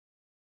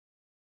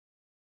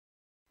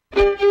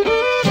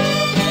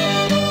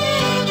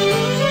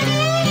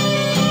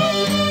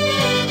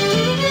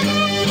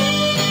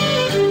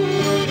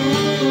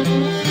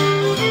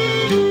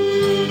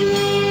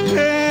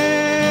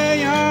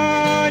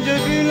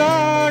Depuis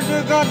l'âge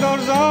de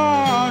 14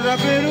 ans,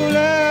 j'ai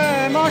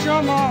roulé ma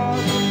chamade,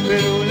 j'ai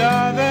roulé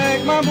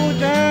avec ma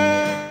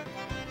bouteille.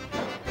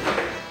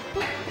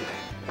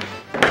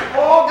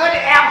 Oh, good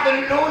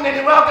afternoon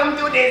and welcome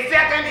to the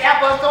second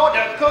episode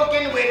of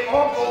Cooking with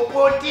Uncle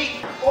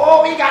Poteet.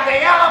 Oh, we got the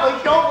hell of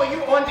a show for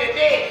you on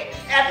today.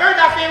 At first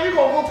I said we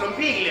gonna cook some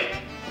pig lips.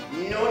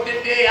 No,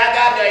 today I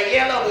got the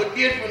hell of a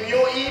dish from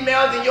your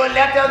emails and your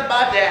letters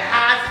about the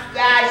hot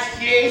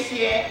sachet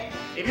shit.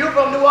 If you're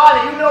from New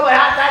Orleans, you know what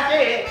hot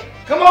sachet is.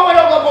 Come over to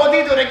Uncle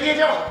Poteet to the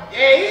kitchen.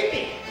 Yeah, eat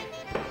me.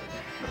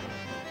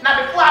 Now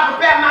before I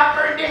prepare my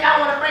first dish, I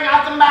want to bring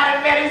out somebody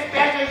very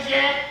special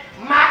shit.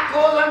 My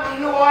cousin from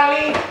New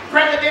Orleans,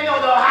 president of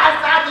the hot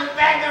sausage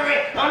factory.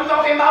 I'm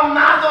talking about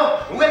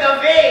Mazo with a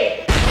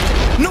V.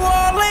 New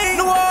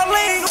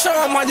Orleans, show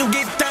 'em how you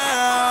get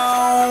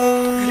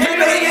down.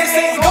 Everybody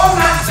say, go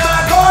master,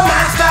 go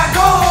master,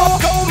 go.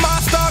 Go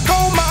master, go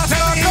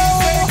master, go.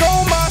 Go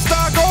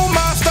master, go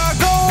master,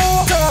 go.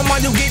 Show 'em how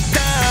you get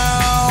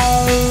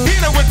down.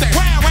 Hit her with that,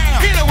 round, round.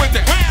 Hit her with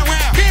that, round,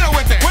 round. Hit her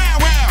with that, round,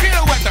 round. Hit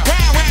her with that,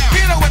 round, round.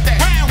 Hit her with that,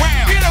 round,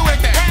 round. Hit her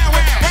with that, round,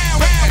 round, round,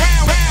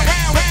 round,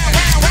 round, round,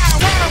 round,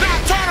 round,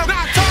 round.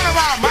 Now turn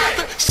around,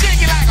 master.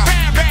 Shake it like a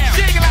bam, bam.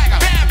 Shake it like a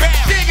bam,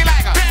 bam. Shake it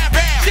like a bam,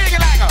 bam. Shake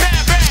it like a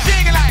bam, bam.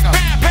 Shake it like a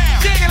bam, bam.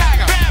 Shake it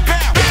like a bam,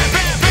 bam. Bam,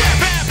 bam,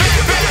 bam, bam,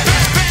 bam, bam,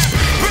 bam, bam.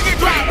 Bring it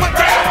drop, what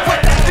that?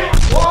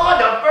 Oh,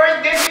 the first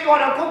dish we're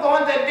gonna cook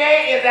on today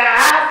is a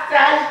hot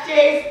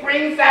sachet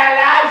spring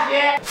salad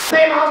shit.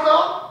 Same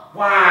also.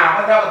 Wow,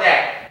 what's up with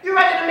that? You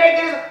ready to make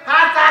this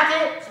hot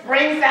sachet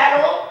spring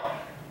salad?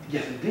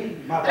 Yes,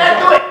 indeed. My Let's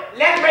do it.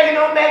 Let's break it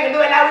on back and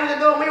do it like we used to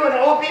do when we was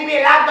an OPP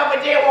locked up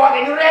with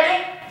jaywalking. You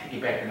ready? Take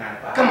it back to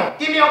 95. Come on,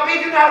 give me your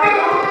beat. You know we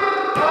go.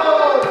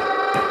 Oh,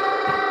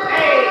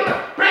 hey,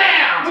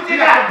 bam! What you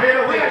got?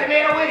 Tomato We with got it.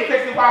 tomato with it.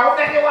 Sexy wobble.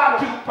 Sexy wobble.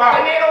 Two wobble.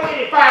 Tomato with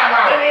it. Five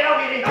wobble. Tomato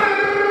with it.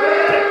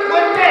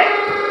 What's that?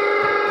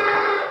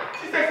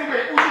 She sexy with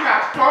it. Ooh, she got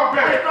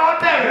strawberry.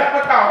 Strawberry.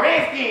 Leprechaun.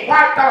 Red skin.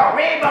 White dog.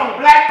 Red bone.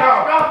 Black dog.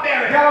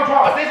 Strawberry. Yellow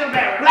dog. Official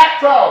berry.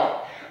 Black dog.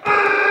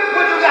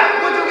 What you got?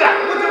 What you got?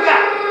 What you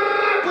got?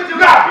 What you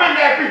You gotta got? bring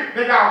that beef.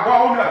 They got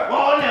walnut.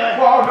 Walnut.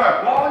 Walnut.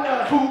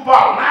 Walnut. Two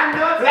balls. My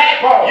nuts.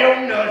 Black ball. Your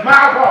nuts.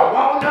 My ball.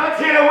 Walnuts.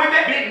 Hit her with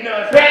it. Big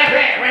nuts. Bam,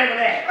 bam. Bring it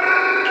back.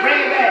 Bring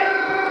it back.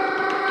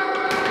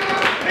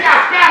 They got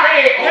scrabble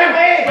egg. Scrabble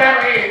egg.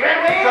 Scrabble egg.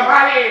 Scrabble egg.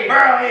 Somebody egg.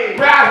 Burrow egg.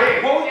 Brown egg.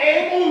 Poached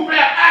egg. Ooh,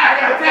 black eye. I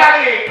got a Potato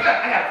egg.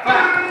 I got a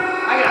five.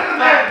 I got a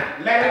five.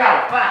 Let it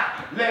out. Five.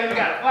 Let I it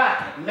got out. a five.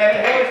 Let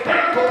it Boy out.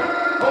 stank.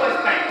 Boy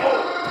stank.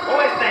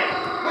 Boy stank.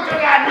 What you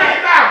got Bring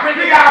it next? out.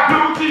 We got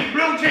blue cheese.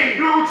 Blue cheese.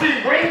 Blue cheese.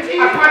 Green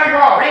cheese. I swear to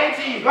God. Red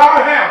cheese.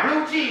 Lord ham.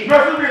 Blue cheese.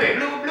 Mercy with it.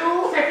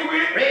 Blue. Sexy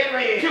with it.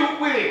 Red. Cute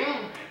with it.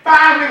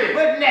 Fine with it.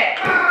 What's that?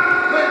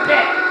 What's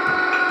that?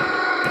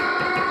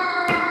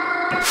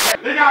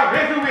 They got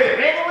Reza with it.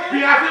 Reza with it?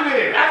 Beyonce with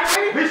it. Beyonce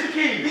with it? Alicia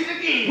Keys. Alicia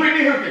Keys.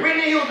 Whitney Houston.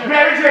 Whitney Houston.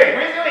 Mary J.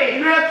 Mary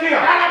J. Lil Kim.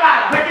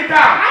 Alabama. Break it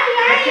down. Ay,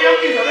 And Kim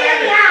is a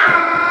legend.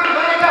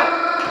 Let it go.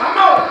 One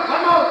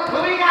more.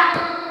 What we got?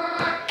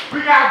 We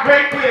got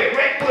Great with it.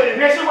 Great with it.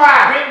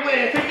 Nationwide. Great with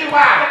it. 50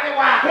 wide.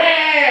 Bam.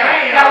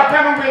 Bam.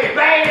 Alabama with it.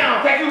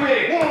 Bam. Texas with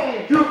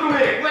it. Houston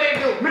with it. What it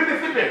do?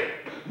 Mississippi.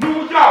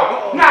 New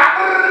York. Now.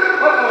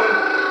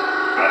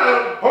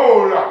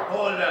 Hold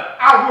up.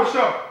 I wish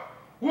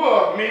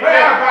would. Me too.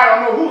 Everybody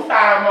don't know whose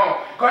side I'm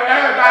on. Because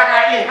everybody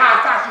got to eat hot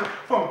sausage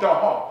from the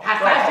heart. Hot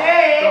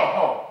sausage. The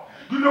heart.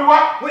 You know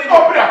what? What it do?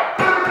 Open up.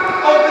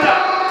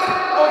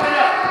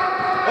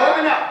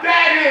 Open up.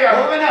 That is.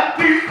 Open up.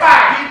 Deep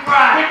fried. Deep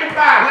fried. Chicken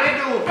fried. What it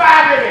do?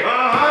 Fried with it.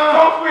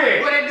 Toast with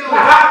it. What it do? The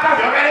hot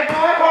sausage. You ready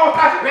for it? Cold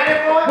sausage. Ready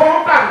for it?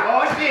 Bone sausage.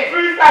 Oh shit.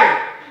 Free sausage.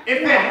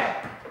 It's finished.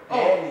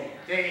 Oh.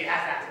 Hey,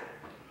 hot sausage.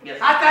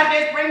 Yes. Hot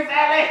sausage spring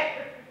salad.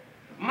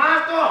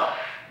 Monster.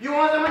 You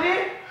want some of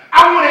this?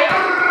 I want it.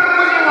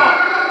 What you want?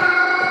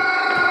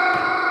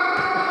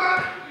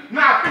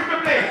 Now fix the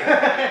plate.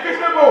 Fix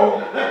the bowl.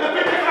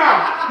 Fix the some.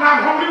 Now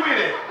I'm hungry with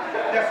it.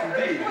 Yes,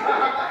 indeed.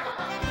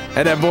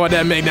 And that boy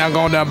that make down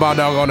going down about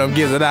down on them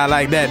gizzard out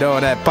like that though,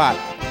 that pot.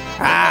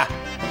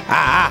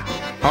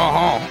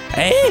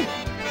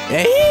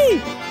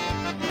 Hey.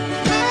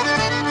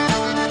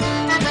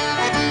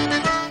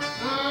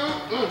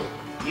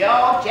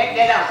 Y'all check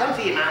that out. Come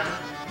see it, man.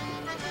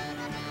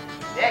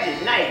 That is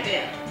nice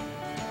there.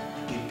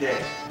 Get that.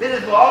 This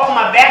is for all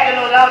my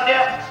bachelors out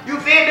there. You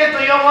feed this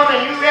to your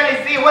woman, you really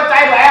see what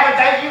type of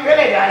appetite you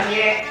really got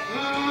here.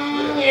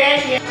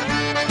 Yeah.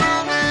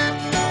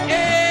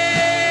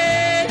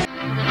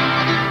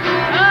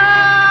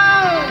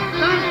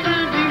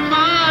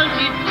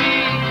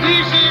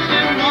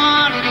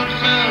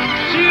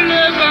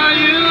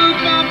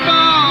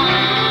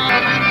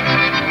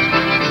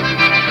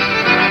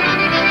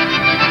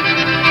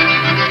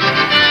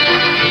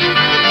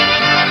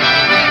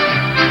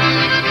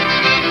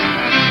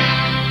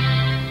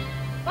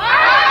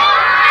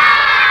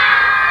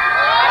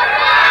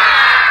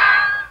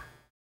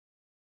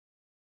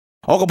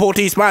 Uncle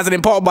Poteet sponsored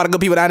and part by the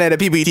good people down there at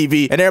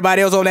P.P.T.V. And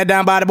everybody else on that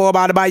down by the boy,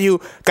 by the bayou.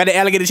 Got the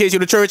alligator chase you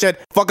to church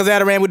at fuckers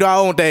out around, we do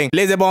our own thing.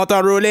 Lazy bon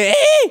temps roulé.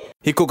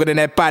 He cooking in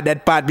that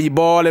pot be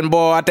ballin',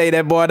 boy. I tell you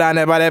that boy down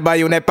there by that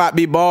bayou, and that pot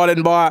be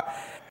ballin', boy.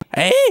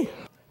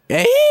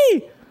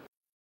 Hey.